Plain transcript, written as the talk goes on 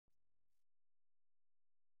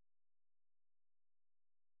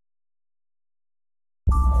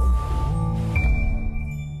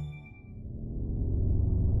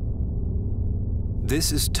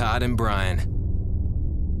This is Todd and Brian.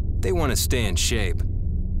 They want to stay in shape.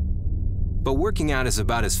 But working out is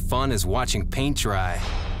about as fun as watching paint dry.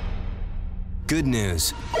 Good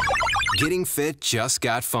news. Getting fit just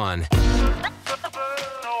got fun.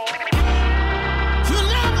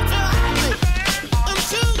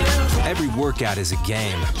 Every workout is a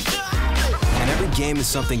game. And every game is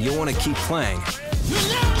something you'll want to keep playing.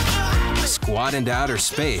 Squat into outer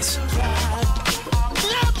space.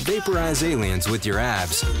 Vaporize aliens with your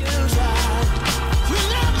abs.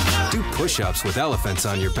 Do push-ups with elephants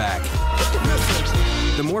on your back.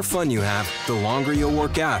 The more fun you have, the longer you'll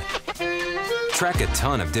work out. Track a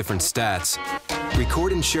ton of different stats.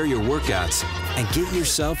 Record and share your workouts, and get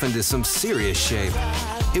yourself into some serious shape.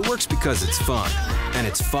 It works because it's fun, and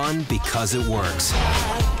it's fun because it works.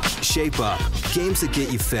 Shape Up, games that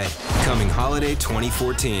get you fit, coming holiday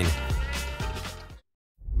 2014.